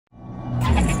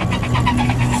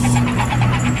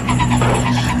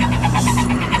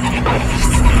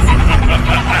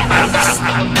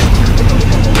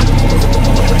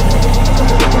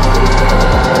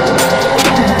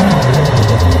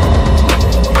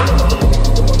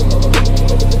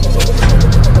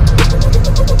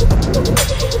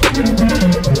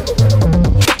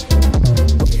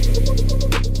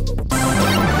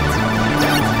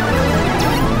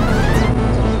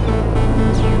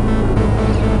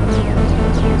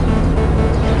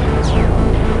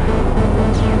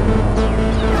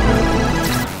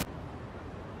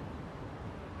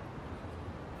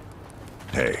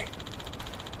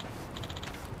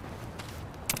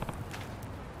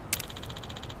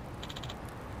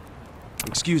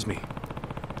Excuse me.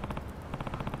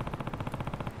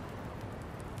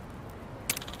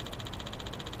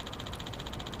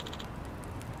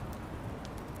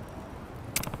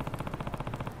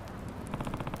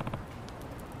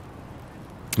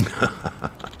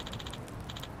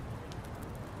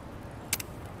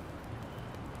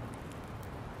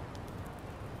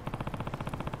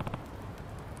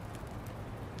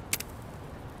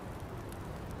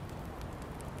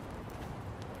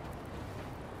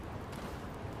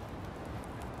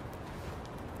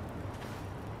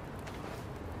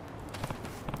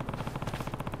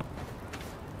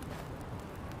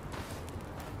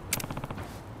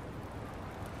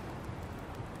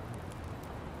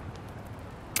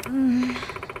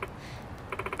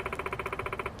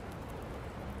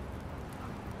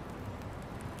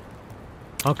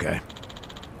 Okay.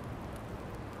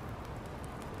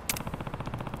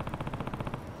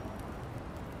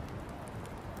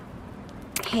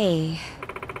 Hey.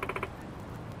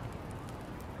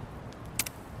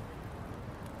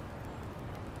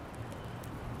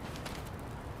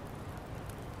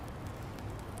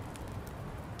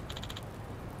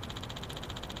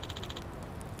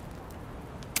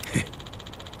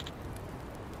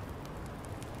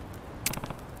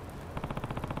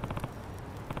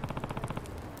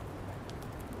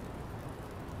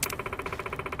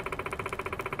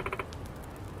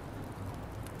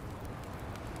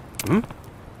 Hmm?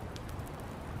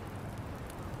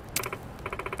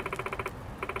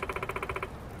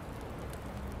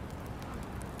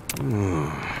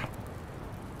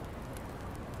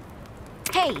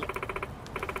 Hey!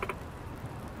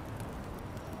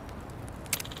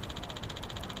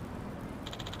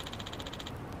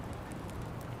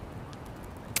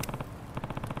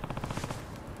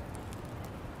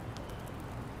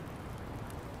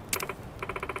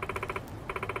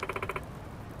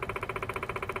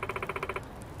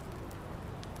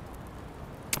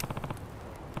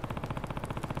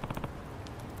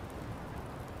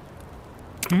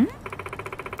 Hmm?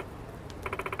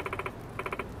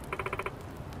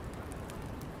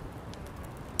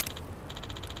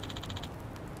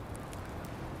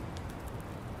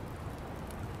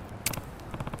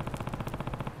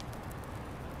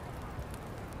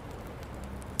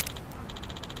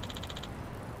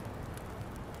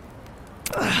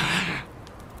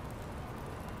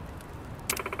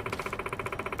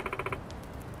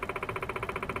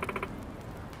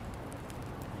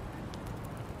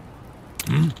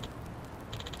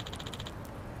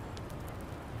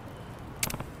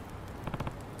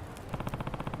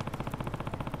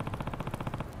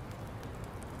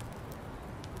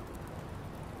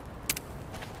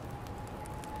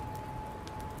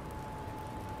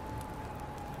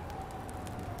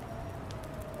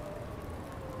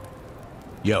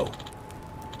 Yo.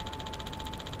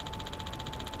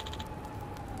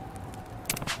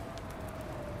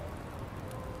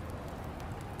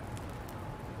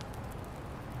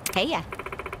 Hey ya.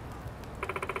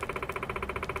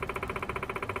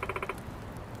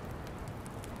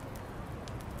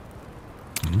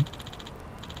 Hmm?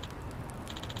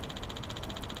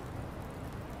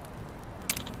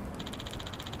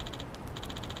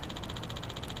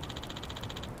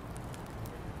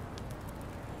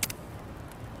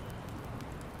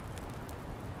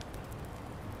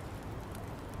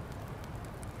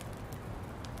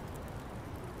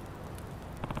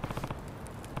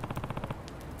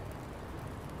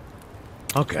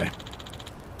 Okay.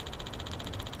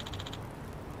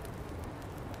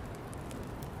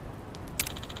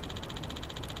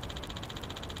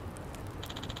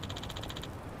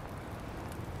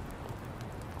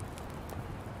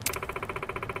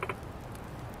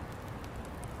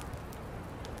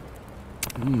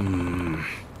 Hmm.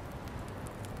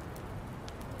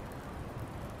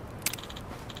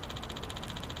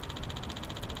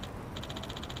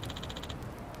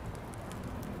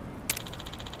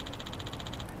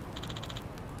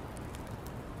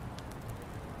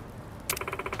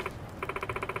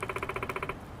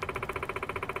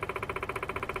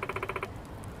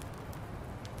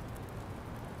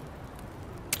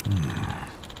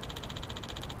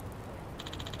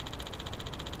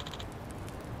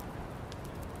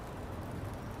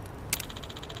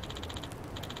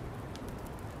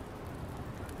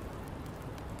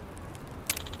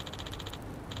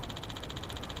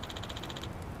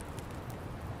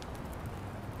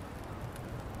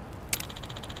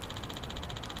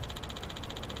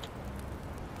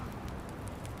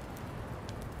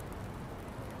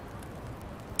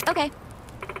 Okay.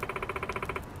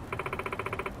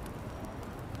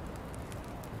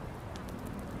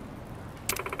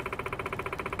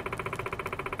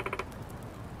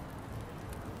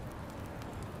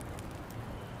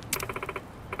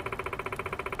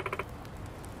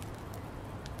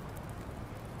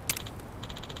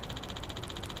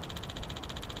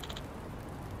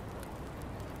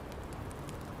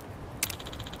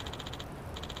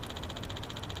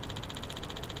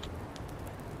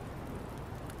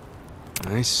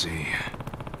 I see.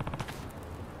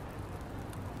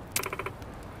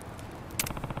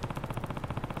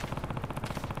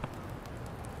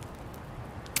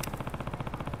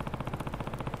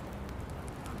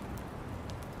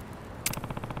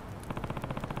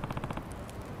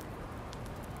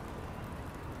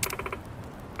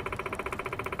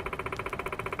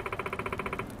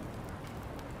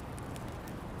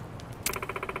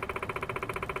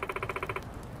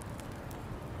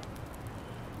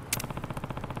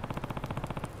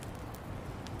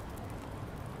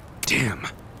 Damn.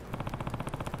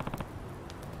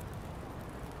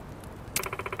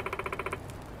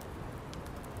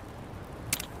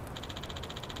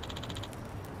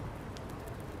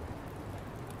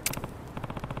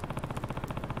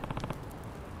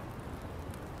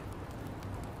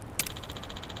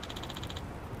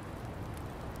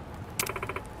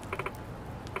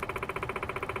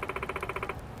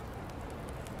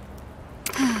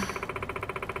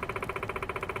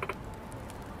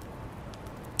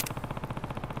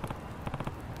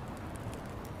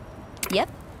 Yep.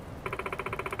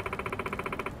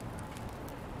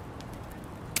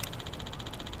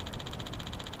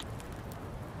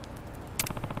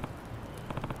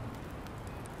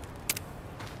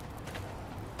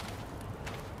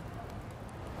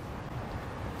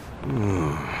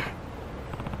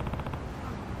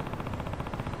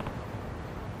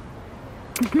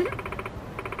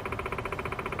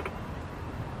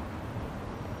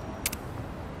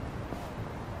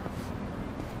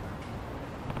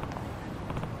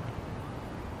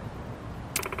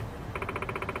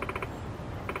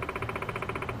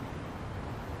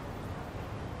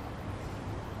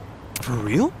 For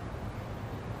real?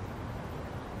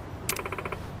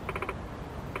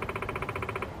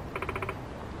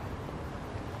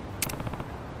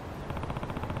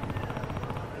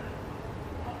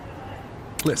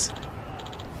 Listen.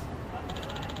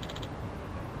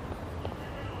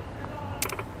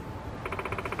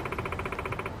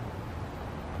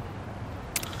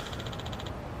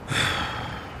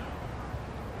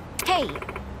 Hey.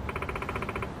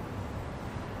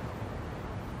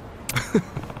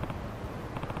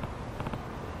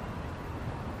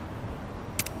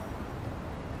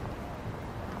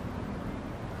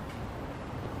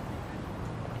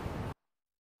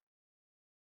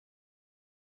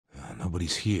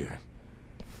 Nobody's here.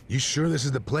 You sure this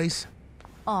is the place?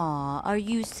 Aw, are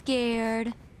you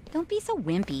scared? Don't be so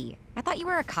wimpy. I thought you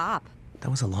were a cop. That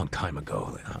was a long time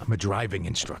ago. I'm a driving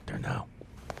instructor now.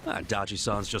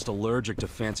 Dachi-san's just allergic to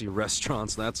fancy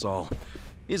restaurants, that's all.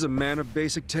 He's a man of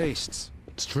basic tastes.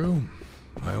 It's true.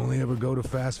 I only ever go to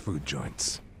fast food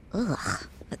joints. Ugh,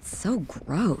 that's so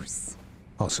gross.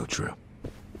 Also true.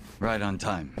 Right on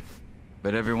time.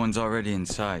 But everyone's already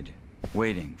inside,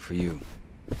 waiting for you.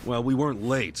 Well, we weren't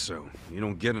late, so you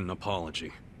don't get an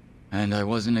apology. And I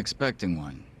wasn't expecting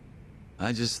one.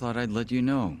 I just thought I'd let you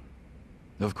know.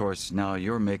 Of course, now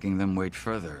you're making them wait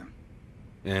further.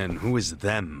 And who is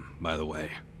them, by the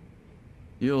way?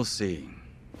 You'll see.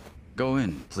 Go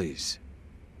in, please.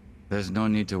 There's no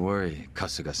need to worry,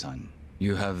 Kasuga-san.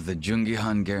 You have the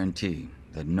Jungihan guarantee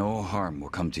that no harm will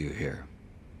come to you here.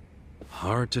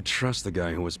 Hard to trust the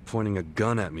guy who was pointing a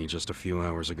gun at me just a few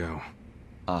hours ago.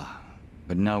 Ah,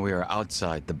 but now we are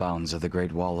outside the bounds of the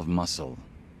Great Wall of Muscle.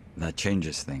 That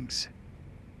changes things.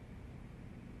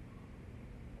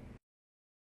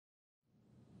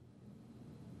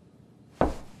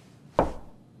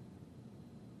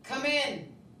 Come in!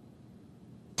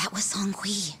 That was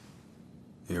Song-Hui.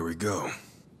 Here we go.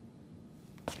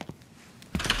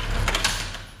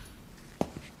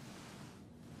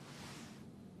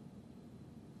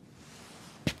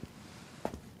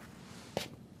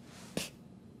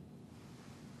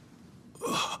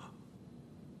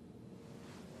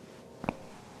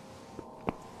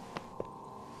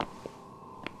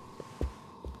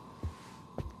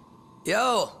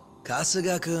 Yo,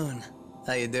 Kasuga-kun.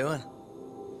 How you doing?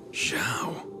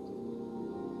 Zhao.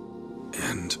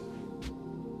 And...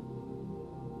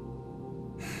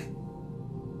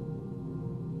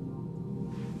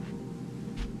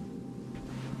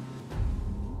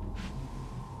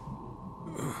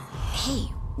 Hey,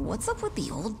 what's up with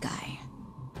the old guy?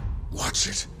 Watch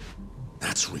it.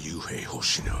 That's Ryuhei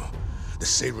Hoshino, the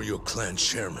Seiryu clan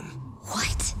chairman.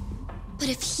 What? But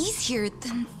if he's here,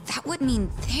 then that would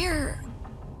mean they're...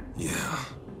 yeah.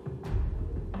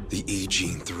 The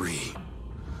Ijin 3.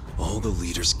 All the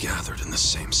leaders gathered in the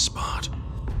same spot.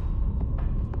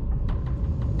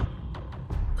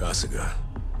 Kasuga,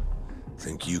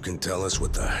 think you can tell us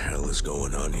what the hell is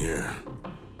going on here?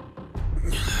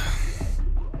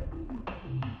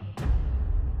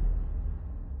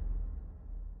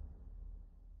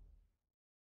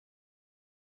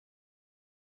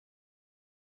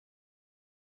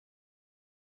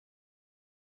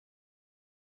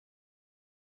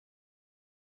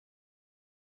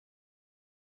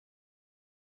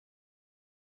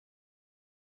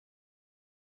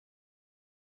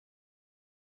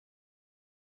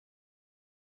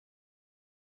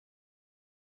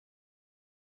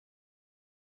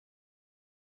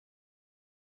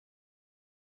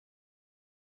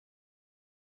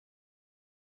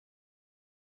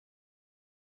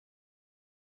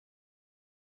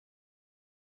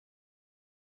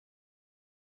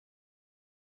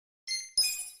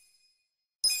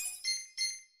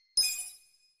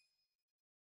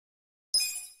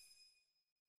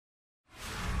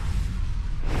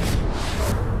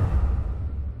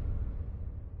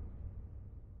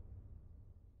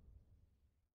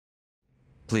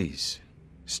 Please,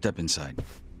 step inside.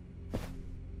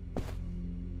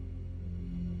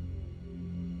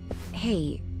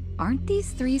 Hey, aren't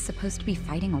these three supposed to be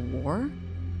fighting a war?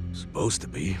 Supposed to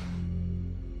be.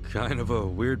 Kind of a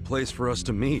weird place for us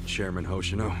to meet, Chairman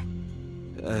Hoshino.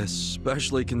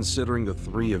 Especially considering the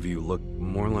three of you look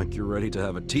more like you're ready to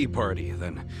have a tea party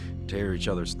than tear each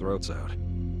other's throats out.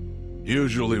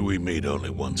 Usually we meet only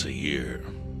once a year,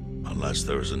 unless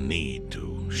there's a need to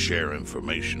share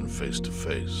information face to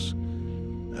face,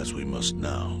 as we must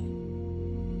now.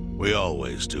 We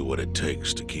always do what it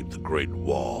takes to keep the Great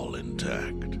Wall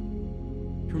intact.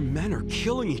 Your men are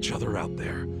killing each other out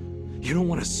there. You don't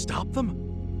want to stop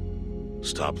them?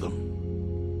 Stop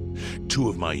them? 2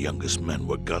 of my youngest men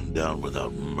were gunned down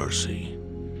without mercy.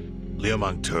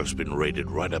 Liumang turf's been raided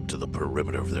right up to the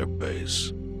perimeter of their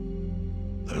base.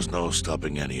 There's no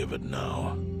stopping any of it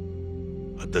now.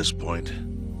 At this point,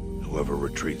 whoever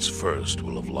retreats first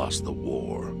will have lost the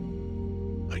war.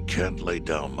 I can't lay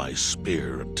down my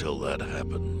spear until that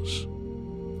happens.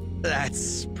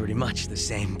 That's pretty much the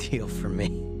same deal for me.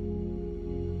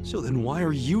 So then why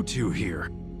are you two here?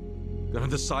 Gonna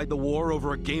decide the war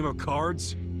over a game of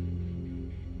cards?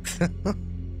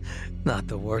 Not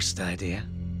the worst idea.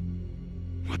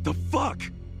 What the fuck?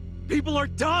 People are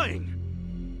dying!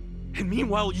 And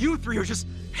meanwhile you three are just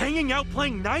hanging out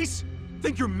playing nice?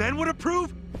 Think your men would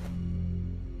approve?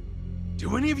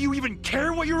 Do any of you even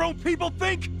care what your own people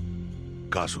think?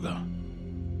 Kasuga,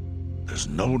 there's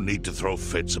no need to throw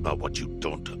fits about what you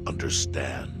don't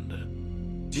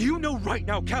understand. Do you know right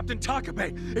now Captain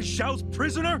Takabe is Xiao's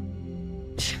prisoner?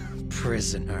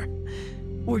 Prisoner.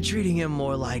 We're treating him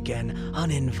more like an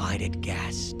uninvited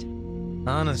guest.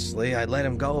 Honestly, I'd let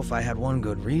him go if I had one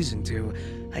good reason to.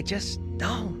 I just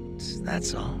don't,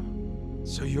 that's all.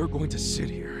 So you're going to sit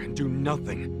here and do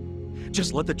nothing?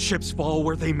 Just let the chips fall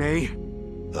where they may?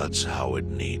 That's how it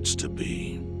needs to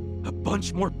be. A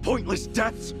bunch more pointless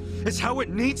deaths is how it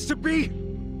needs to be?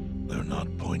 They're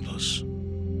not pointless.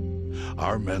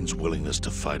 Our men's willingness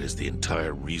to fight is the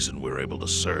entire reason we're able to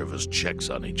serve as checks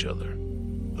on each other.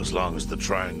 As long as the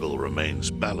triangle remains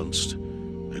balanced,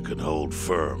 it can hold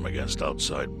firm against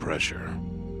outside pressure.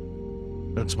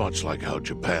 It's much like how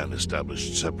Japan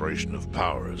established separation of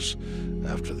powers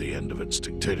after the end of its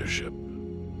dictatorship.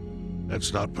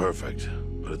 It's not perfect,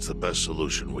 but it's the best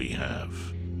solution we have.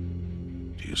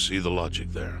 Do you see the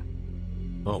logic there?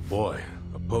 Oh boy,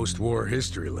 a post-war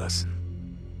history lesson.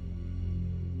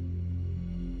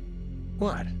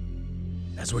 What?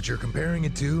 That's what you're comparing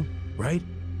it to, right?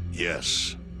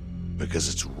 Yes, because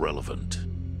it's relevant.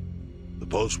 The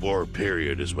post-war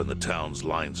period is when the town's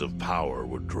lines of power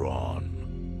were drawn.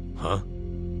 Huh?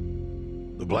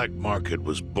 The black market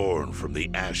was born from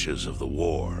the ashes of the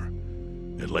war.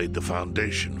 It laid the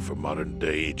foundation for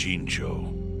modern-day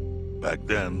Ijincho. Back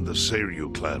then, the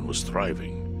Seiryu clan was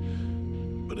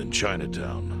thriving. But in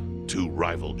Chinatown, 2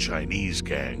 rival Chinese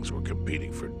gangs were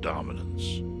competing for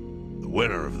dominance. The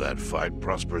winner of that fight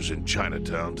prospers in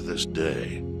Chinatown to this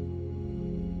day.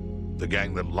 The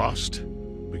gang that lost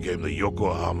became the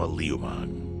Yokohama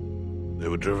Liumang. They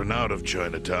were driven out of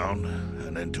Chinatown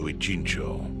and into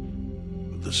Ijincho.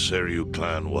 But the Seiryu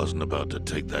clan wasn't about to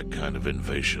take that kind of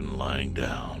invasion lying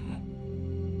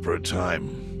down. For a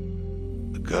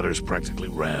time, the gutters practically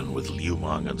ran with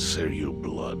Liumang and Seiryu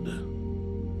blood.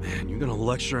 Man, you gonna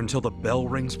lecture until the bell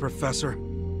rings, Professor?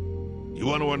 You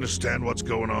want to understand what's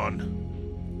going on?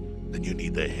 Then you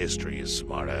need the history, you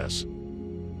smartass.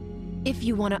 If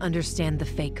you want to understand the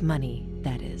fake money,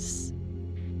 that is.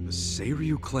 The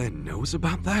Seiryu clan knows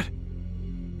about that?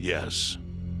 Yes.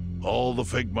 All the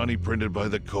fake money printed by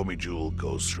the Komi Jewel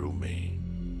goes through me.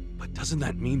 But doesn't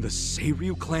that mean the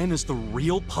Seiryu clan is the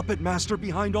real puppet master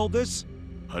behind all this?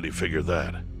 How do you figure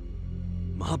that?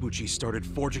 Mabuchi started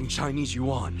forging Chinese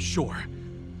yuan, sure.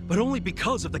 But only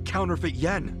because of the counterfeit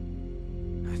yen.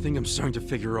 I think I'm starting to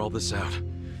figure all this out.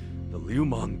 The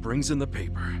Liumang brings in the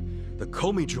paper. The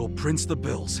Komi Jewel prints the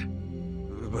bills.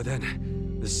 But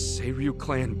then, the Seiryu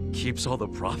clan keeps all the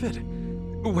profit?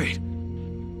 Wait,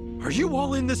 are you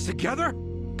all in this together?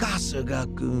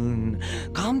 Kasuga-kun,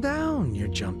 calm down. You're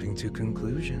jumping to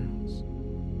conclusions.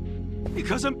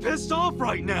 Because I'm pissed off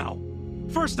right now.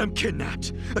 First I'm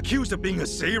kidnapped, accused of being a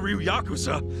Seiryu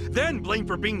Yakuza, then blamed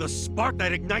for being the spark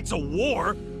that ignites a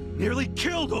war, nearly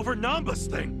killed over Namba's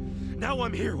thing. Now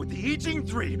I'm here with the Ijin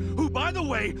 3, who, by the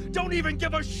way, don't even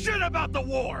give a shit about the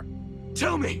war!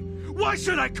 Tell me, why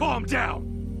should I calm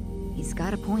down? He's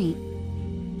got a point.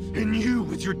 And you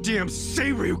with your damn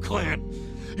Seiryu clan!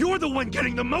 You're the one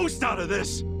getting the most out of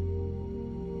this!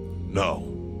 No,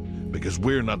 because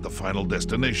we're not the final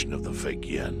destination of the fake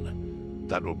yen.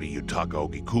 That will be Yutaka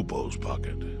Ogikubo's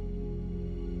pocket.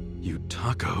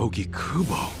 Yutaka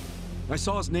Ogikubo. I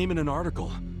saw his name in an article.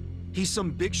 He's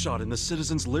some big shot in the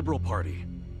Citizens Liberal Party.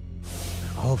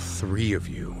 All three of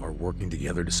you are working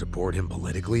together to support him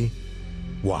politically?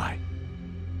 Why?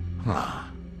 Huh.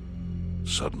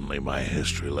 Suddenly my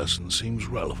history lesson seems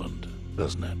relevant,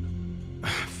 doesn't it?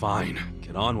 Fine,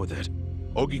 get on with it.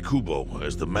 Ogikubo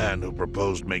is the man who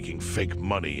proposed making fake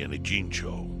money in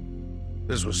Ijincho.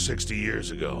 This was 60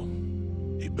 years ago.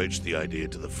 He pitched the idea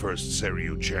to the first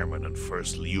Seiryu chairman and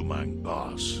first Liumang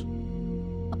boss.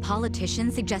 A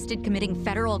politician suggested committing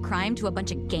federal crime to a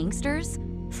bunch of gangsters?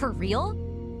 For real?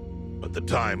 At the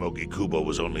time, Ogikubo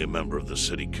was only a member of the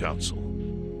city council.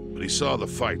 But he saw the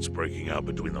fights breaking out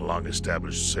between the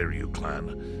long-established Seiryu clan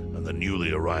and the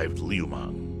newly arrived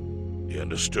Liumang. He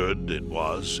understood it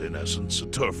was, in essence, a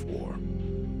turf war.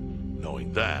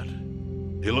 Knowing that,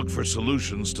 he looked for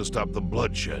solutions to stop the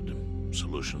bloodshed,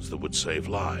 solutions that would save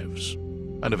lives.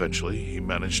 And eventually, he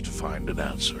managed to find an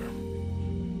answer.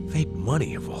 Fake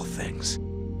money, of all things.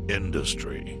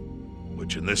 Industry.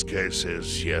 Which in this case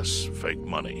is, yes, fake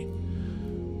money.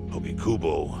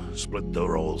 Ogikubo split the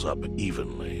roles up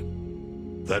evenly.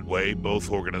 That way,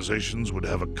 both organizations would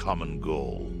have a common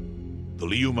goal. The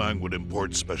Liumang would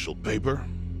import special paper,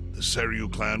 the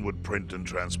Seiryu clan would print and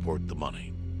transport the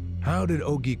money. How did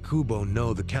Ogikubo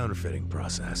know the counterfeiting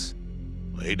process?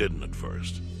 He didn't at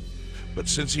first. But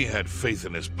since he had faith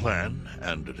in his plan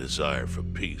and a desire for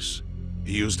peace,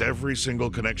 he used every single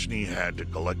connection he had to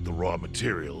collect the raw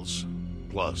materials,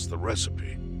 plus the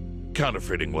recipe.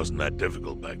 Counterfeiting wasn't that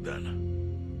difficult back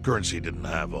then. Currency didn't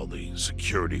have all the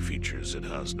security features it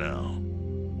has now.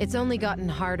 It's only gotten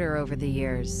harder over the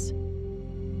years.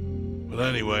 But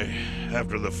anyway,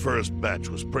 after the first batch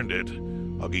was printed,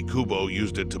 Ogikubo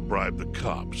used it to bribe the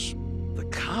cops. The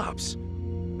cops?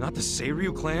 Not the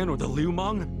Seiryu clan or the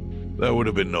Liumang? There would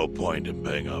have been no point in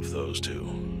paying off those two.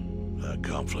 That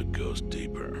conflict goes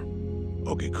deeper.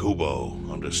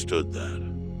 Ogikubo understood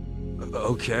that.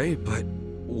 Okay, but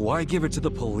why give it to the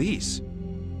police?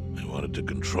 He wanted to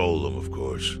control them, of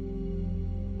course.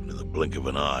 And in the blink of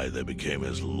an eye, they became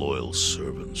his loyal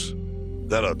servants.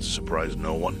 That ought to surprise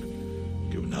no one,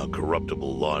 given how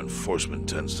corruptible law enforcement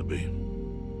tends to be.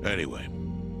 Anyway,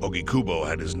 Ogikubo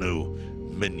had his new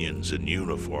minions in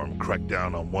uniform crack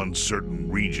down on one certain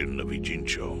region of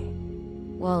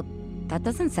Ijincho. Well, that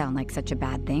doesn't sound like such a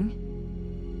bad thing.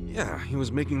 Yeah, he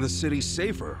was making the city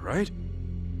safer, right?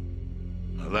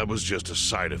 Now, that was just a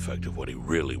side effect of what he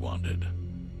really wanted.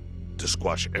 To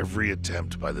squash every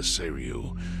attempt by the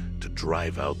Seiryu to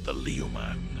drive out the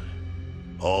Liumang.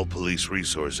 All police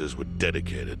resources were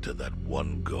dedicated to that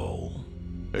one goal.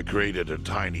 It created a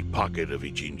tiny pocket of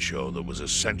Ijincho that was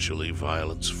essentially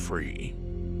violence-free.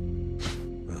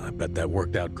 Well, I bet that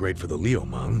worked out great for the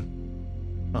Liumang.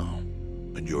 Oh,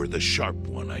 and you're the sharp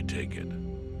one, I take it.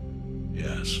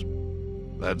 Yes.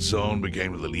 That zone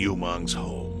became the Liumang's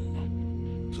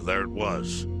home. So there it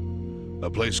was. A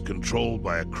place controlled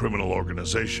by a criminal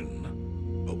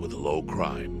organization, but with low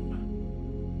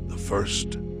crime. The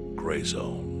first gray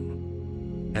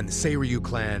zone. And the Seiryu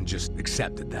clan just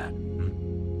accepted that.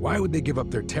 Why would they give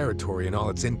up their territory and all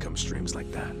its income streams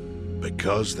like that?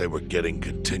 Because they were getting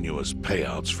continuous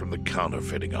payouts from the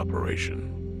counterfeiting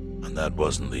operation. And that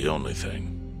wasn't the only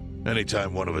thing.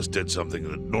 Anytime one of us did something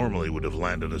that normally would have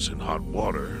landed us in hot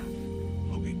water,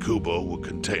 Ogikubo would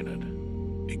contain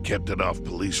it. He kept it off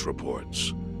police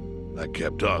reports. That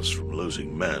kept us from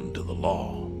losing men to the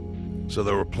law. So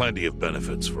there were plenty of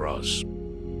benefits for us.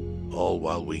 All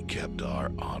while we kept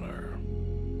our honor.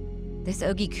 This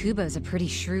Ogikubo's a pretty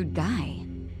shrewd guy.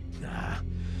 Nah,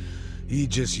 he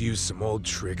just used some old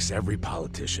tricks every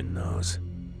politician knows.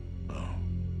 Oh.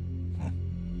 Well,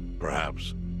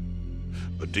 perhaps.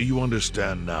 But do you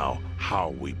understand now how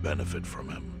we benefit from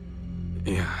him?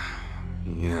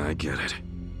 Yeah, I get it.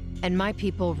 And my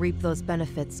people reap those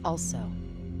benefits also.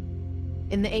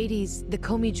 In the 80s, the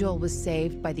Komijol was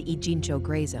saved by the Ijincho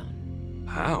Gray Zone.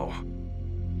 How?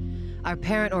 Our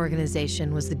parent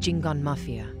organization was the Jingon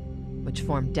Mafia, which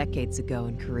formed decades ago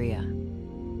in Korea.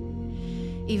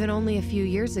 Even only a few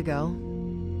years ago,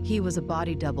 he was a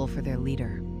body double for their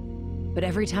leader. But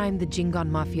every time the Jingon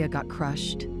Mafia got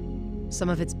crushed, some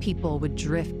of its people would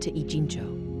drift to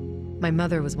Ijincho. My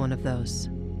mother was one of those.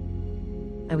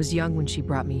 I was young when she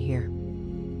brought me here.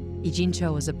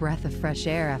 Ijincho was a breath of fresh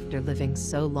air after living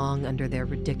so long under their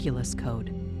ridiculous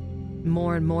code.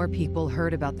 More and more people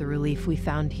heard about the relief we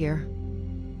found here,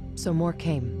 so more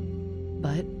came.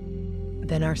 But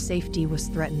then our safety was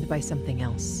threatened by something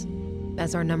else.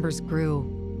 As our numbers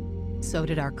grew, so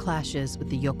did our clashes with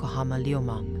the Yokohama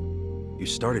Liumang. You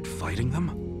started fighting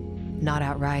them? Not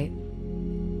outright.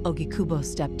 Ogikubo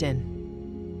stepped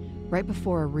in. Right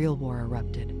before a real war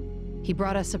erupted. He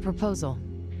brought us a proposal.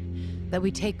 That we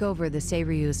take over the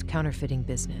Seiryu's counterfeiting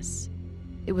business.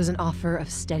 It was an offer of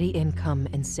steady income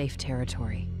and safe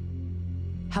territory.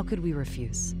 How could we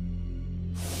refuse?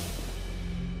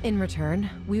 In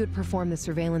return, we would perform the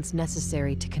surveillance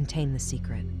necessary to contain the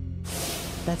secret.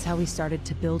 That's how we started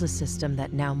to build a system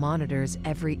that now monitors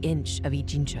every inch of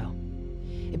Ijincho.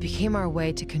 It became our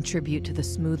way to contribute to the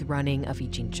smooth running of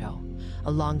Ijincho,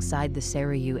 alongside the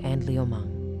Seiryu and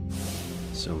Liumang.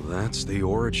 So that's the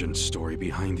origin story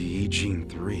behind the Ijin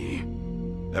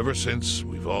 3. Ever since,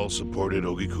 we've all supported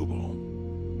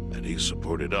Ogikubo, and he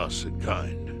supported us in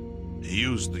kind. He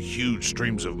used the huge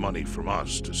streams of money from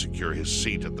us to secure his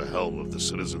seat at the helm of the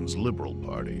Citizens' Liberal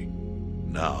Party.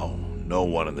 Now, no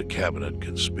one in the cabinet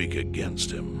can speak against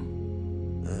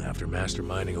him. After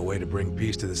masterminding a way to bring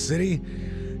peace to the city,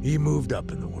 he moved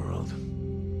up in the world.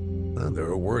 Well, there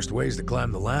are worse ways to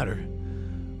climb the ladder,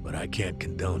 but I can't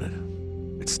condone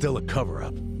it. It's still a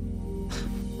cover-up.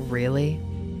 Really?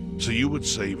 So you would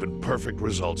say even perfect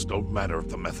results don't matter if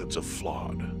the methods are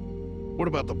flawed? What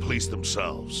about the police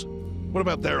themselves? What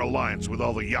about their alliance with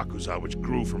all the Yakuza which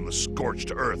grew from the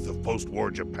scorched earth of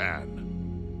post-war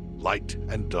Japan? Light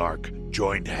and dark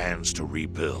joined hands to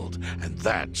rebuild, and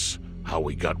that's how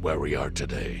we got where we are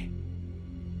today.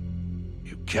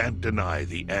 You can't deny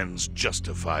the ends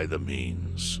justify the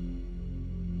means.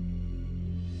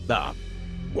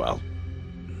 Well,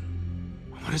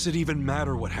 What does it even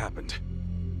matter what happened?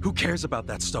 Who cares about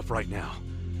that stuff right now?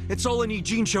 It's all in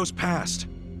Ijincho's past.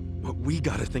 What we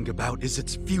gotta think about is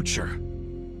its future.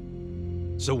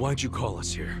 So why'd you call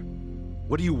us here?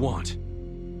 What do you want?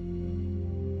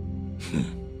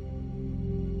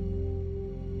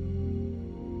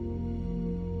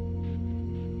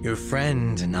 Your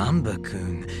friend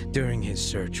Namba-kun, during his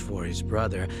search for his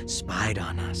brother, spied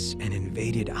on us and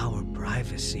invaded our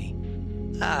privacy.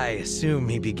 I assume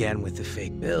he began with the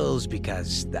fake bills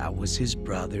because that was his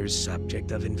brother's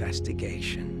subject of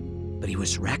investigation. But he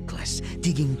was reckless,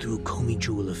 digging through Komi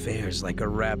Jewel affairs like a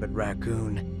rabid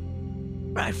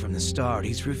raccoon. Right from the start,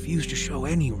 he's refused to show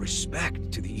any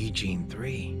respect to the Ijin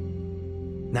 3.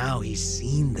 Now he's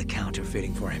seen the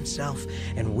counterfeiting for himself,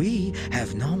 and we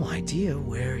have no idea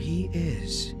where he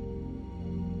is.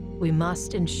 We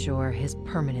must ensure his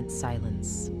permanent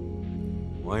silence.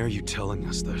 Why are you telling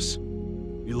us this?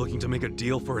 You looking to make a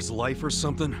deal for his life or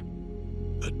something?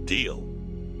 A deal?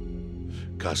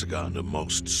 Kasuga, under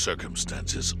most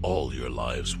circumstances, all your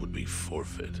lives would be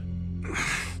forfeit.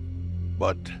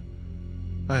 But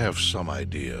I have some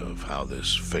idea of how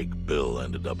this fake bill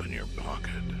ended up in your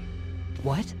pocket.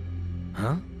 What?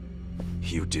 Huh?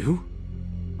 You do?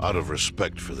 Out of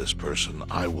respect for this person,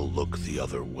 I will look the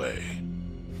other way.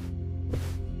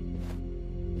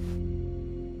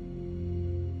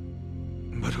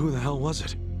 But who the hell was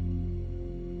it?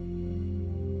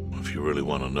 If you really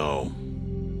want to know,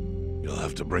 you'll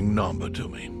have to bring Namba to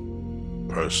me.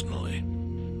 Personally.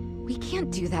 We can't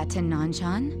do that to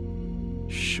Nanshan.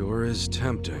 Sure is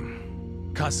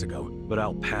tempting. Kasuga, But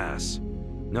I'll pass.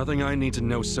 Nothing I need to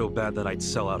know so bad that I'd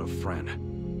sell out a friend.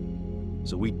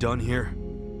 So we done here?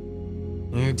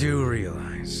 You do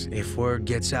realize, if word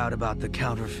gets out about the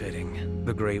counterfeiting,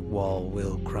 the Great Wall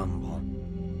will crumble.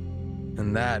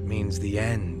 And that means the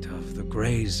end of the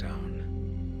Gray Zone.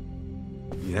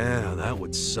 Yeah, that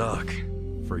would suck.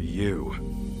 For you.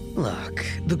 Look,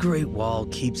 the Great Wall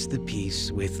keeps the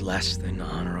peace with less than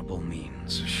honorable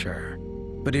means, sure.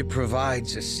 But it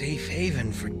provides a safe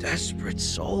haven for desperate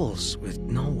souls with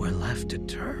nowhere left to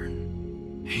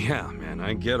turn. Yeah, man,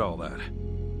 I get all that.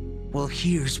 Well,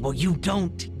 here's what you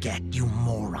don't get, you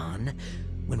moron.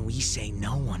 When we say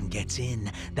no one gets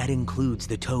in, that includes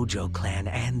the Tojo clan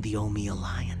and the Omi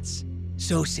Alliance.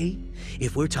 So see,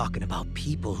 if we're talking about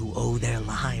people who owe their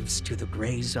lives to the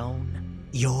Gray Zone,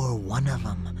 you're one of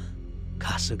them,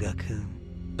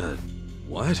 Kasuga-kun.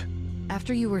 What?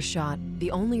 After you were shot,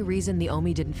 the only reason the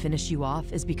Omi didn't finish you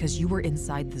off is because you were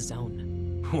inside the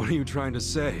zone. What are you trying to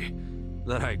say?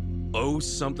 That I owe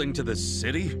something to the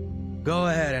city? Go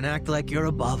ahead and act like you're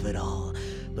above it all,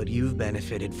 but you've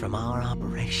benefited from our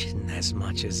operation as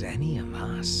much as any of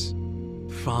us.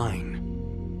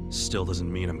 Fine. Still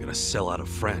doesn't mean I'm gonna sell out a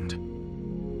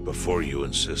friend. Before you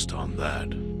insist on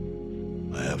that,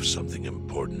 I have something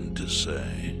important to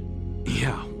say.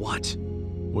 Yeah, what?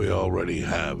 We already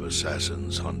have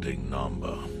assassins hunting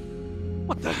Namba.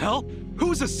 What the hell?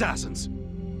 Who's assassins?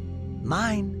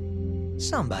 Mine.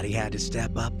 Somebody had to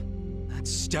step up. That's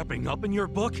stepping up in your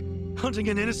book? Hunting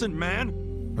an innocent man?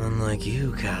 Unlike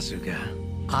you, Kasuga.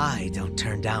 I don't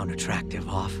turn down attractive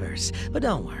offers, but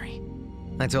don't worry.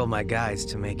 I told my guys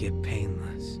to make it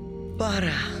painless. But,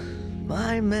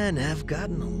 my men have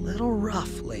gotten a little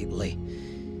rough lately.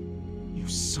 You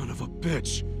son of a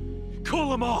bitch!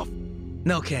 Call him off!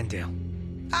 No can do.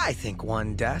 I think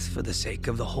one death for the sake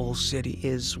of the whole city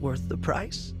is worth the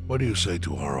price. What do you say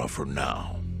to our offer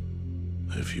now?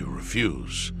 If you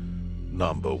refuse,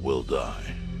 Namba will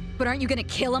die. But aren't you gonna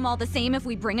kill him all the same if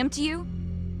we bring him to you?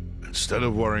 Instead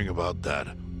of worrying about that,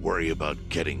 worry about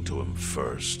getting to him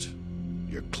first.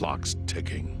 Your clock's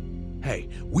ticking. Hey,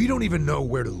 we don't even know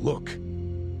where to look.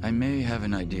 I may have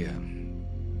an idea.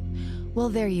 Well,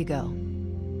 there you go.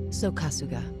 So,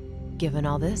 Kasuga, given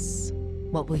all this,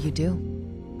 what will you do?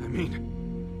 I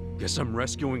mean, guess I'm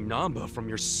rescuing Namba from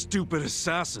your stupid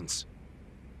assassins.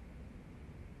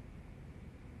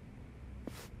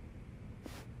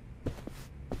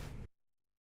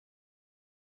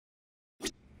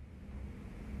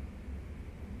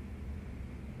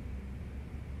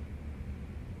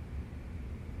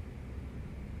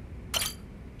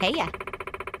 Hey ya.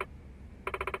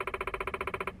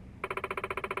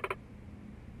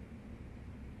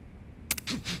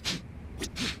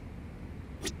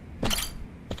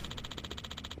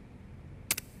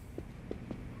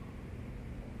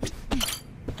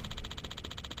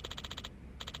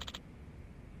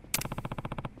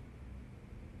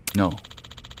 No.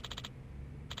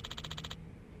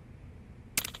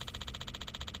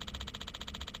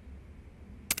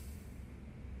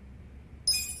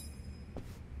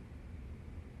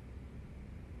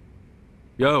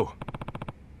 Yo.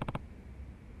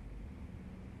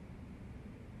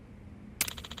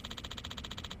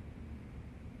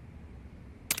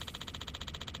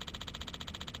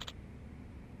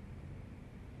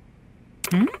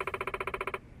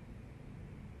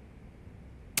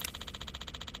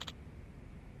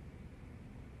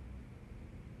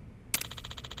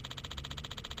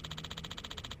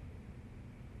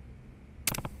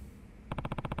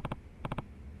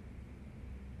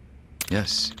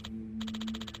 Yes.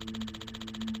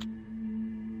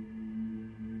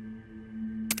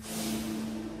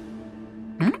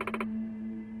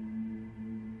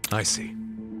 I see.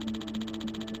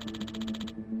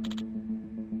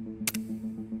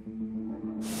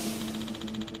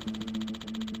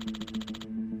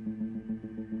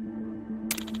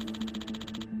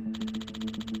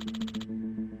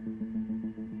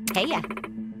 Hey ya.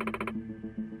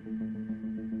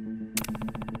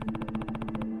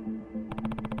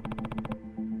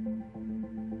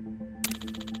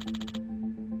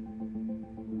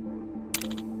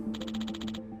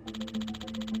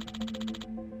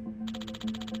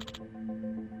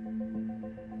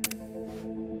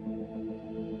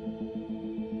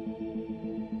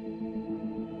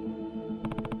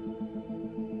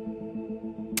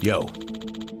 Yo.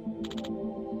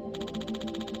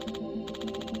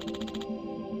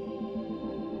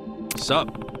 Sup?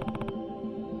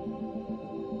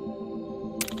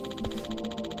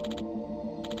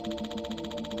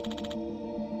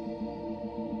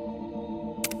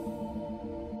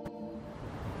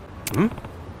 Hmm?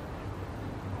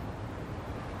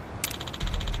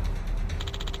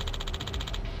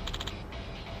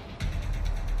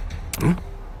 Hmm?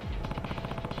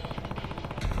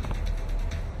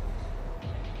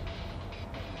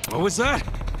 What was that?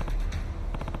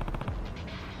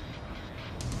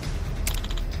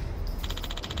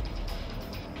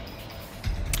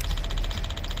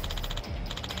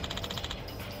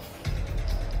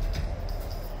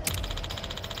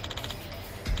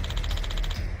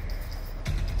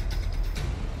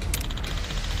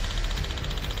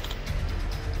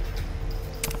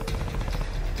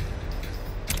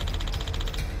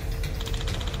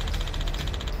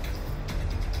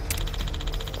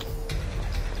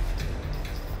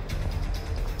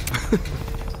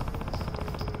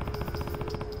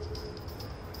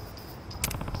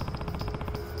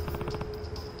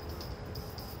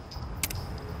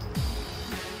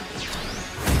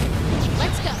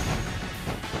 Let's go.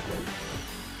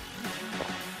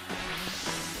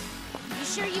 You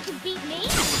sure you can beat me?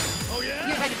 Oh yeah?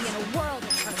 You're gonna be in a world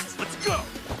of hurt. Let's go!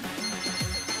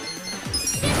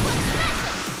 This one's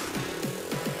special.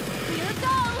 Here it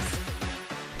goes.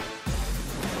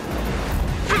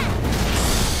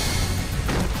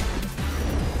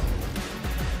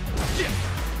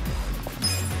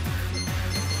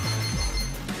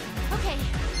 Okay.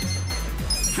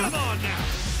 Come on now!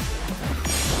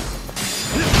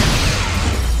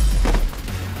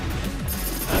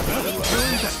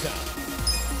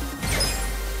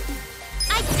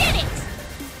 I did it!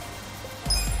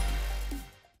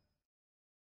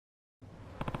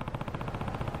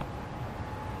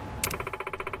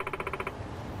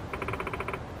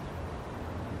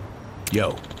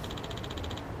 Yo.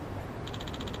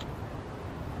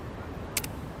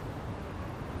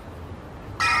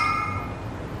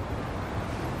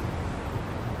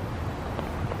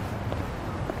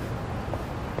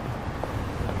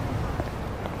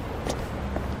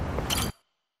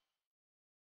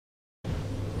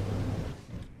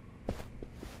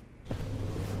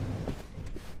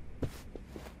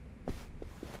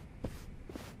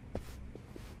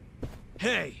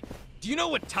 Hey, do you know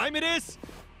what time it is?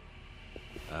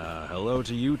 Hello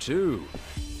to you too.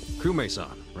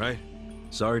 Kume-san, right?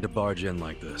 Sorry to barge in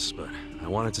like this, but I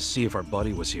wanted to see if our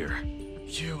buddy was here.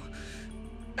 You...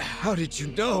 How did you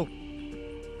know?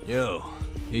 Yo,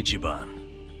 Ichiban.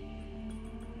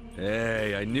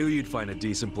 Hey, I knew you'd find a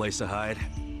decent place to hide.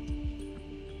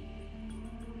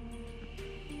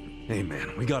 Hey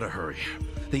man, we gotta hurry.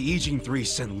 The Ijin 3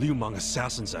 sent Liu Meng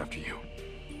assassins after you.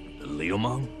 Liu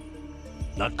Meng?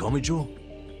 Not Komichu?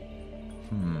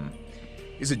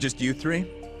 Is it just you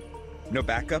three? No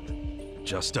backup?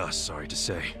 Just us, sorry to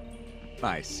say.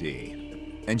 I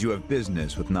see. And you have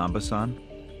business with Namba-san?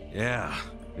 Yeah,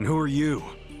 and who are you?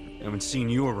 Haven't seen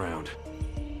you around.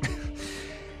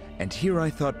 And here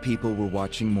I thought people were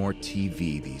watching more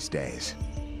TV these days.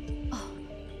 Oh,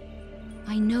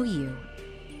 I know you.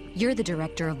 You're the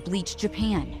director of Bleach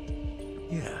Japan.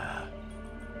 Yeah.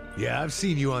 Yeah, I've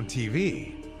seen you on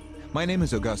TV. My name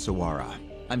is Ogasawara.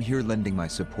 I'm here lending my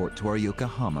support to our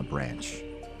Yokohama branch.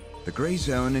 The Gray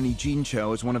Zone in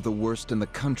Ijincho is one of the worst in the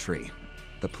country.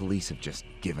 The police have just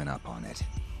given up on it.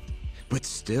 But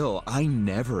still, I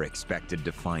never expected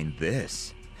to find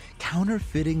this.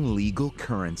 Counterfeiting legal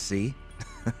currency?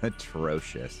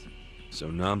 Atrocious. So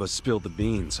Namba spilled the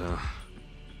beans, huh?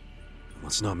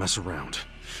 Let's not mess around.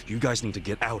 You guys need to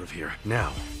get out of here,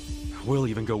 now. We'll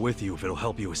even go with you if it'll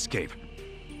help you escape.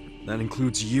 That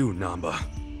includes you, Namba.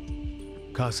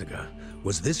 Kasuga,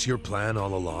 was this your plan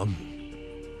all along?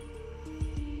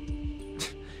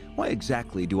 Why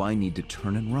exactly do I need to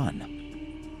turn and run?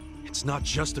 It's not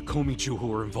just the Komichu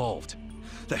who are involved.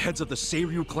 The heads of the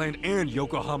Seiryu clan and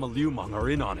Yokohama Liu Meng are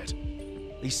in on it.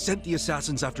 They sent the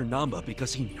assassins after Namba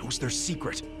because he knows their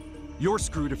secret. You're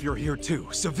screwed if you're here too,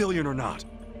 civilian or not.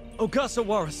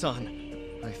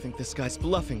 Ogasawara-san, I think this guy's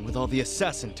bluffing with all the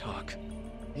assassin talk.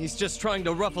 He's just trying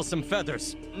to ruffle some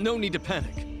feathers. No need to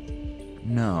panic.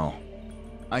 No.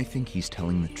 I think he's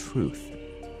telling the truth.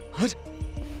 What?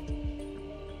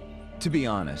 To be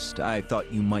honest, I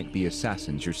thought you might be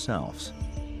assassins yourselves.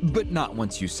 But not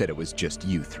once you said it was just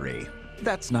you three.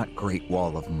 That's not Great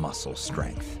Wall of muscle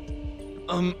strength.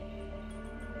 I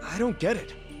don't get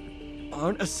it.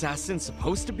 Aren't assassins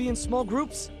supposed to be in small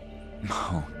groups?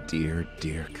 Oh, dear,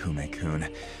 dear Kume-kun.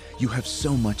 You have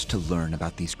so much to learn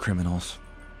about these criminals.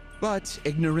 But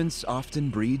ignorance often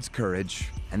breeds courage,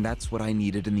 and that's what I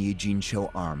needed in the Ijincho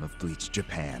arm of Bleach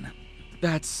Japan.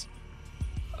 That's...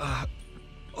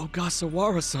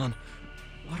 Ogasawara-san,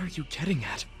 what are you getting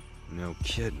at? No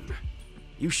kidding.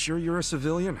 You sure you're a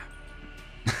civilian?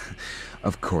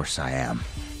 Of course I am.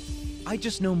 I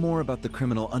just know more about the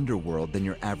criminal underworld than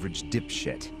your average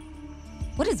dipshit.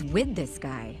 What is with this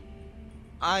guy?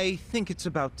 I think it's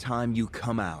about time you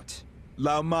come out.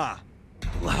 Lao Ma!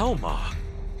 Lao Ma?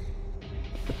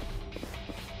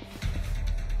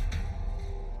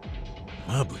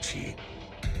 Mabuchi,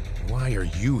 why are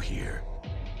you here?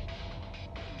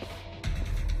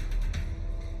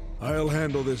 I'll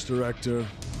handle this, Director.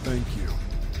 Thank you.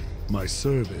 My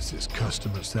service is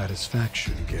customer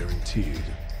satisfaction guaranteed.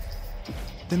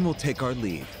 Then we'll take our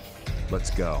leave.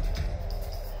 Let's go.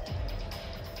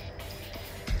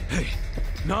 Hey,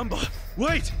 Namba,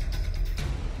 wait!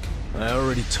 I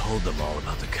already told them all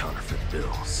about the counterfeit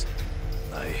bills.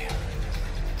 I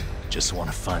just want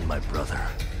to find my brother.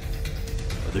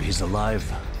 Whether he's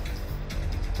alive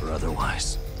or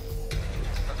otherwise.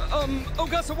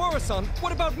 Ogasawara-san,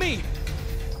 what about me?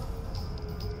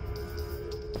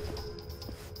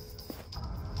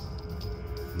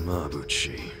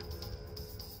 Mabuchi.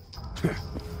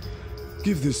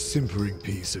 Give this simpering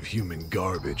piece of human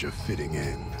garbage a fitting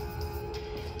end.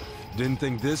 Didn't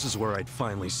think this is where I'd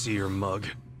finally see your mug.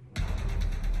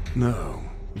 No,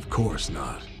 of course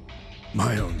not.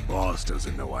 My own boss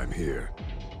doesn't know I'm here.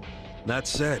 That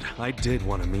said, I did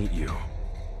want to meet you.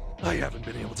 I haven't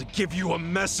been able to give you a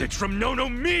message from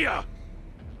Nonomiya!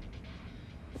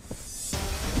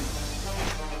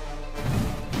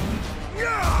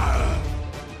 Yeah!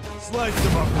 Slice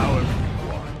them up however you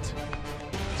want.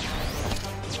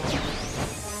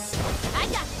 I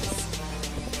got this.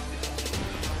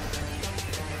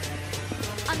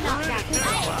 I'm not that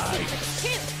I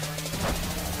too.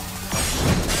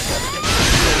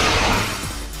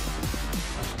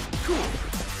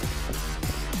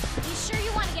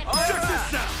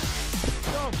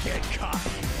 get caught.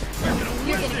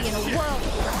 You're gonna be in a whirl.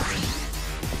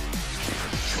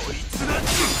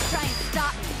 Try and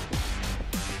stop me.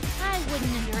 I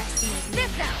wouldn't underestimate me.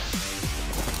 This out!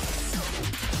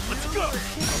 Let's go!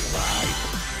 Alright.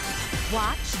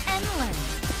 Watch and learn.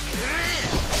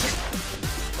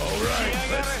 Alright,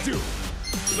 let's do it.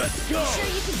 Let's go! Sure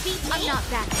you can beat me? I'm not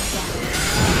backing down.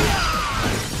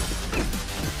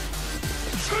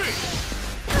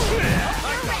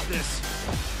 I got this!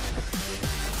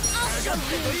 I'll show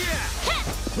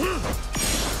you!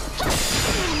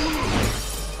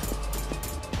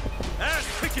 Ass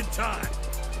picking time!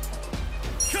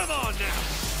 Come on now!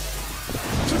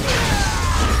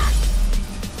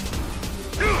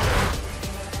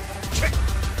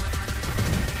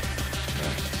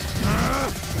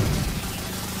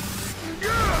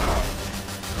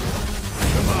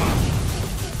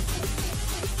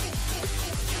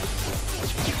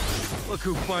 Look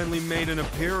who finally made an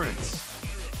appearance.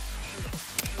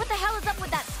 What the hell is up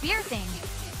with that spear thing?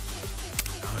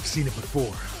 I've seen it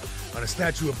before. On a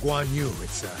statue of Guan Yu,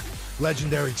 it's a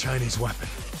legendary Chinese weapon.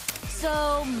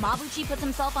 So, Mabuchi puts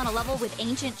himself on a level with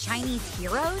ancient Chinese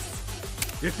heroes?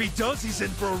 If he does, he's in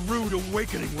for a rude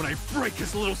awakening when I break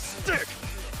his little stick!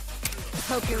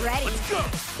 Hope you're ready. Let's go!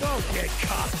 Don't get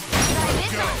caught! Try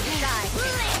this on your side.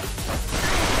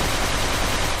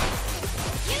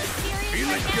 You serious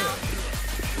Feeling right now? good.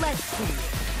 Let's see.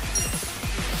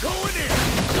 Going in!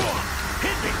 Go on!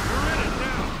 Hit me! You're in it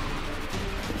now!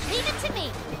 Leave it to me.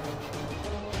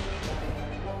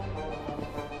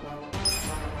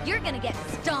 You're gonna get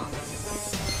stomped.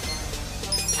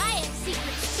 I have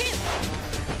secrets too.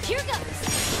 Here goes.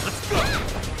 Let's go!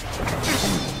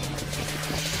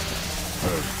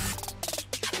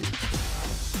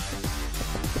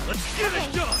 Let's get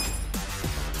it done!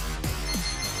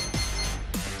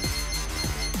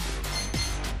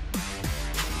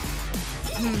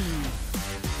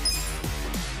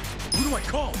 Who do I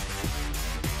call?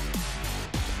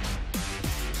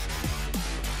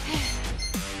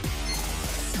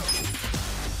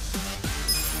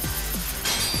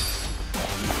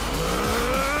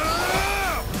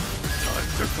 Time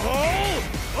to call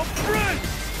a friend!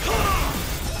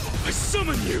 I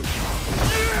summon you!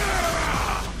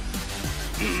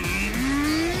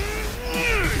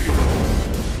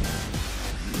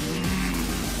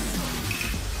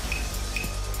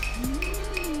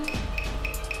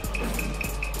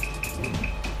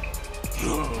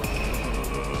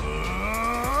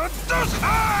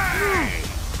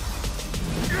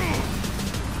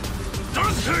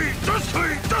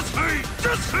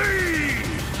 Does he?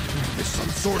 Is some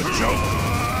sort of joke?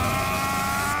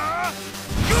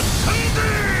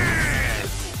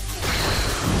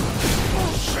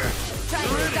 Bullshit! Try to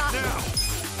stop me.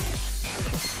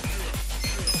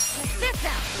 Check this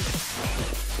out.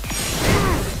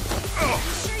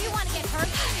 You sure you want to get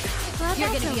hurt? Well,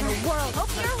 you're gonna be in a world.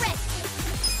 Hope you're ready.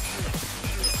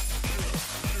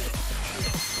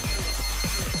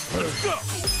 Let's go!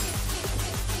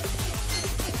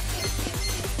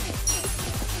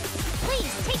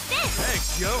 Please, take this!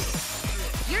 Thanks, yo!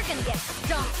 You're gonna get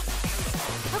stomped.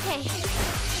 Okay.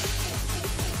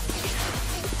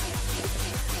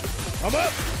 I'm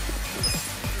up!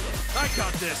 I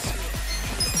got this!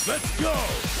 Let's go!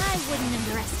 I wouldn't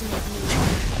underestimate you.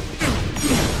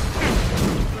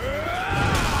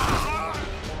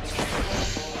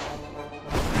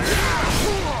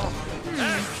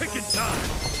 Ass kicking time!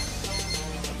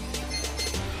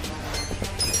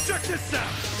 Check this out!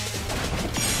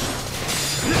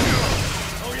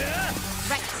 Oh yeah?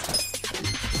 Right.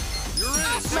 You're in it!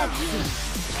 Let's see.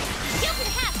 You can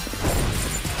have it.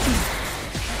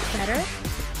 Better?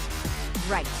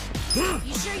 Right.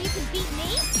 You sure you can beat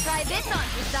me? Try this on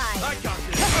your side. I got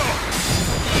this!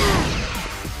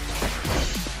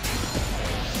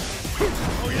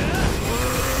 Oh yeah?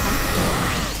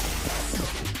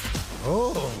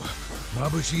 Oh,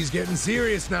 Mabuchi's getting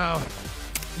serious now.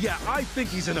 Yeah, I think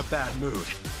he's in a bad mood.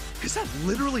 Is that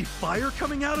literally fire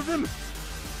coming out of him?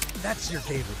 That's your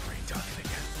gamer brain talking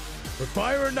again. But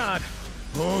fire or not,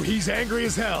 oh, he's angry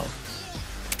as hell.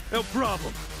 No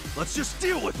problem. Let's just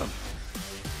deal with him.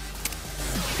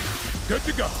 Good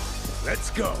to go. Let's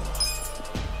go.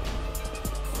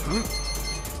 Huh?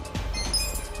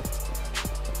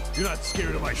 You're not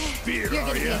scared of my spear, You're are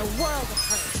gonna be you? in a world of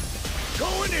hurt.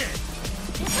 Going in!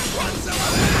 Want some of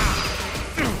that?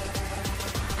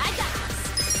 I got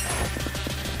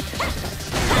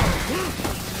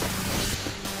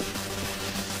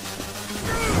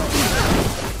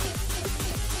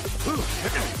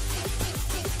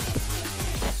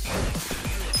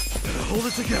Gotta hold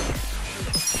it together.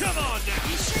 Come on now!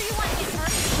 You sure you want to get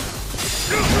hurt?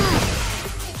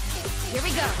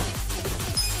 I go!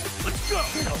 Let's go!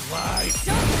 Get alive!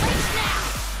 Don't flinch now!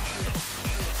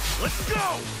 Let's go!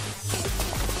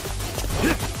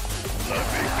 Let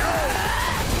me go!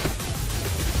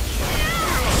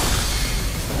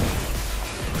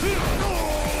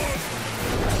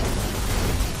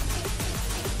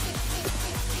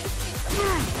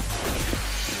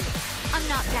 I'm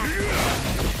not back.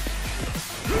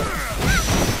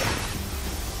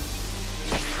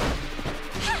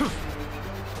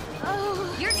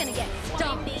 Oh, you're gonna get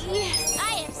stomped. I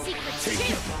have secrets too. Take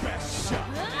your best shot.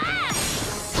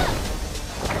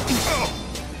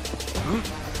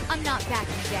 I'm not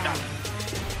backing down.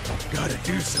 Gotta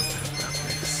do something about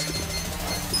this.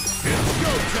 It's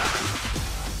go time!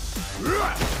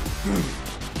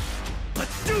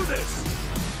 Let's do this!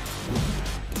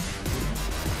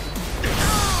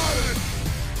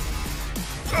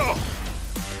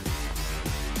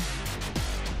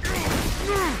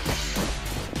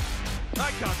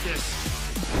 I got this!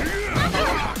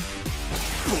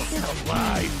 Get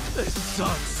alive! This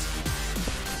sucks!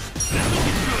 This will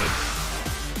be good!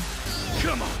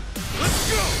 Come on, let's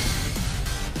go!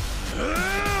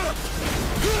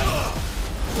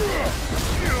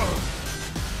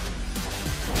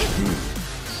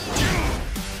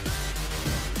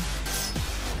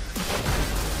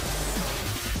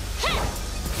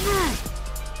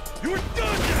 You're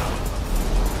done now!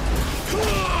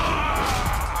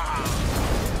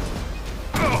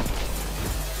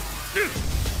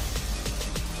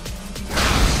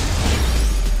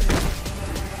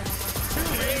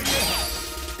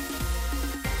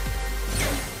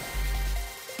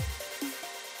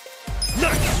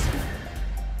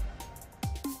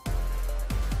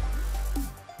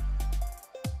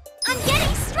 I'm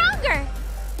getting stronger!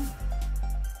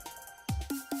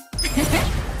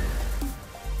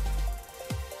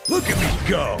 Look at me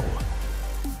go!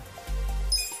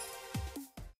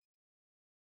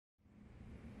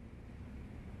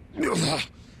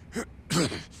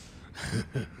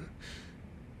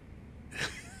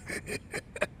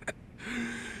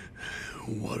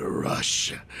 What a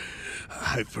rush.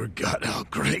 I forgot how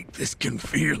great this can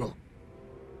feel.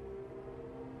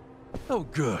 Oh,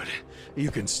 good.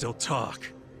 You can still talk.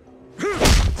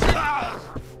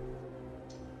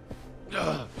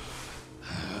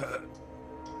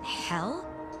 Hell?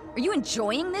 Are you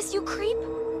enjoying this, you creep?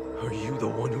 Are you the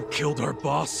one who killed our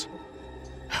boss?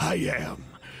 I am,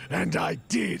 and I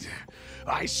did.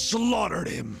 I slaughtered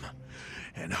him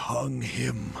and hung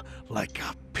him like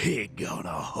a pig on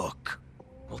a hook.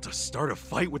 Well, to start a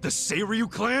fight with the Seiryu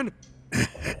clan?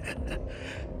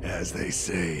 As they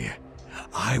say,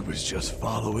 I was just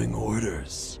following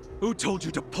orders. Who told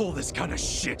you to pull this kind of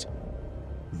shit?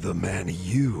 The man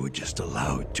you just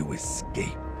allowed to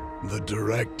escape. The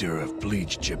director of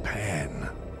Bleach Japan,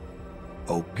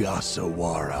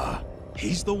 Ogasawara.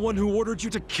 He's the one who ordered you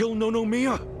to kill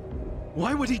Nonomiya?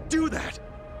 Why would he do that?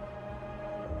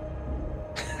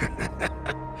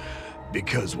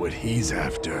 Because what he's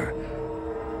after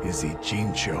is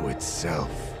Ijincho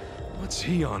itself. What's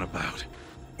he on about?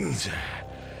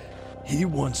 He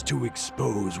wants to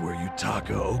expose where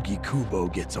Yutaka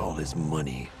Ogikubo gets all his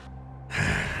money.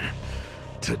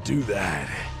 To do that,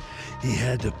 he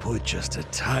had to put just a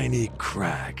tiny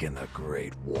crack in the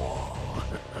Great Wall.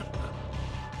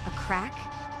 A crack?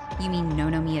 You mean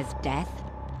Nonomiya's death?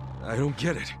 I don't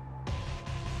get it.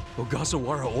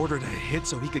 Ogasawara ordered a hit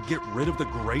so he could get rid of the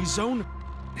Gray Zone?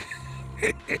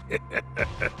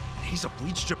 He's a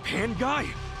Bleach Japan guy?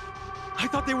 I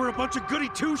thought they were a bunch of goody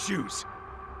two-shoes.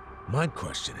 My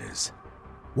question is,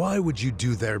 why would you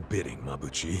do their bidding,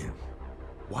 Mabuchi?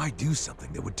 Why do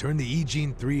something that would turn the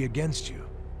Ijin 3 against you?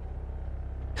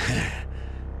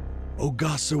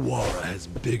 Ogasawara has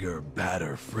bigger,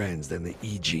 badder friends than the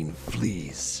Ijin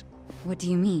fleas. What do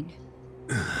you mean?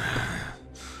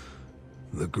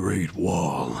 The Great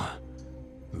Wall.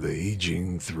 The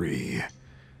Ijin 3.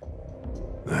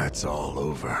 That's all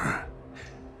over.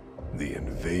 The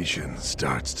invasion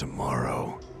starts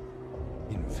tomorrow.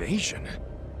 Invasion?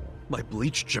 By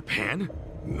Bleach Japan?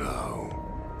 No.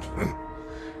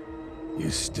 You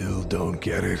still don't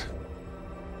get it?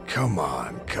 Come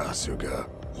on, Kasuga.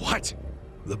 What?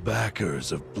 The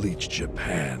backers of Bleach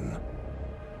Japan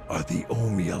are the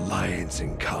Omi Alliance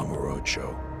in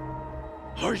Kamurocho.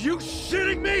 Are you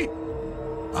shitting me?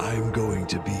 I'm going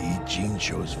to be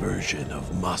Ijincho's version of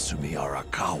Masumi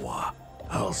Arakawa.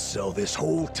 I'll sell this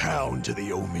whole town to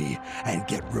the Omi and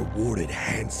get rewarded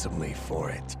handsomely for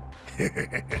it.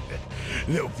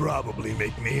 They'll probably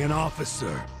make me an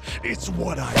officer. It's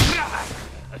what I...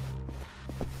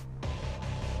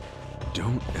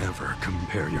 Don't ever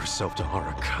compare yourself to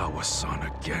Arakawa-san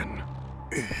again.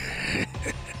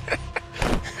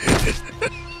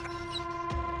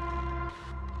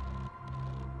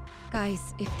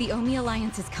 Guys, if the Omi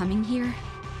Alliance is coming here...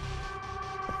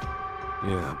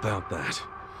 Yeah, about that.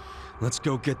 Let's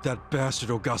go get that bastard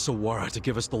Ogasawara to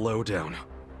give us the lowdown.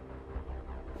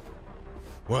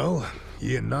 Well,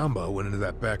 he and Namba went into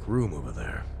that back room over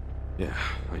there. Yeah,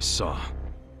 I saw.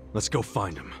 Let's go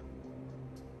find him.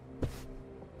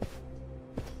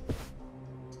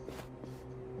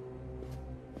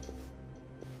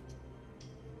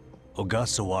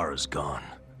 Ogasawara's gone.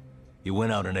 He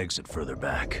went out an exit further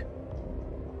back.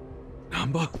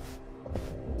 Namba?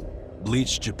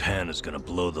 Bleach Japan is gonna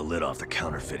blow the lid off the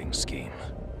counterfeiting scheme,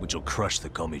 which will crush the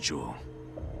Komi jewel.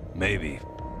 Maybe,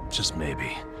 just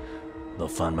maybe, they'll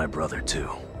find my brother too.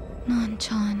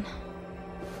 Nan-chan.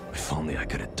 If only I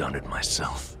could have done it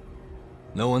myself.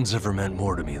 No one's ever meant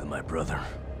more to me than my brother.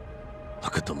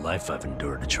 Look at the life I've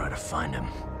endured to try to find him.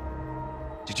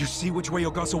 Did you see which way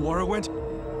Ogasawara went?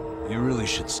 You really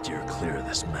should steer clear of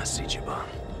this mess, Ichiban.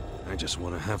 I just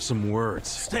want to have some words.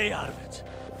 Stay out of it.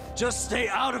 Just stay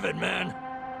out of it, man!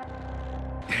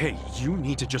 Hey, you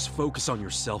need to just focus on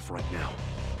yourself right now.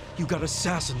 You got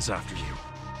assassins after you.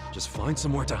 Just find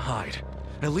somewhere to hide.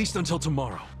 At least until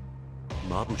tomorrow.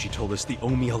 Mabuchi told us the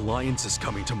Omi Alliance is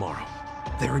coming tomorrow.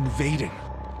 They're invading.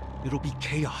 It'll be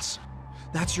chaos.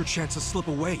 That's your chance to slip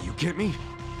away, you get me?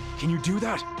 Can you do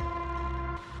that?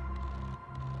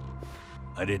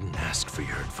 I didn't ask for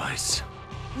your advice.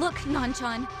 Look,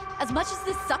 Nan-chan, as much as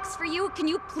this sucks for you, can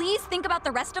you please think about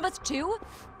the rest of us too?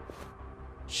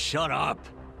 Shut up!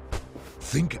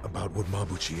 Think about what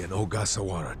Mabuchi and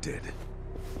Ogasawara did.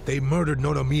 They murdered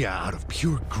Nonomiya out of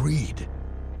pure greed.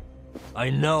 I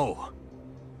know.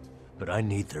 But I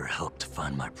need their help to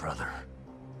find my brother.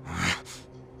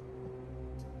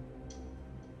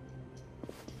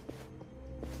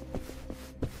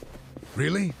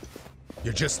 Really?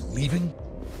 You're just leaving?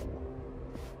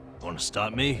 Want to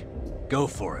stop me? Go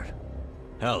for it.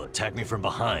 Hell, attack me from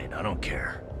behind, I don't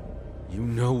care. You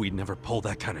know we'd never pull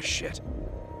that kind of shit.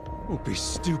 Don't be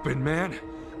stupid, man.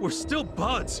 We're still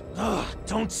buds. Ugh,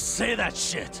 don't say that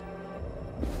shit!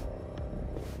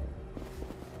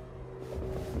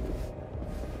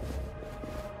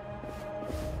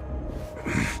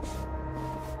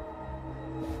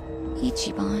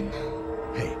 Ichiban.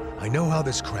 Hey, I know how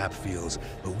this crap feels,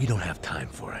 but we don't have time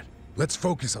for it. Let's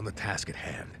focus on the task at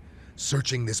hand.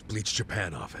 Searching this Bleach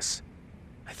Japan office.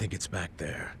 I think it's back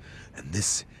there, and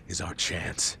this is our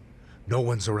chance. No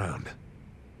one's around.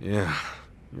 Yeah,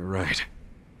 you're right.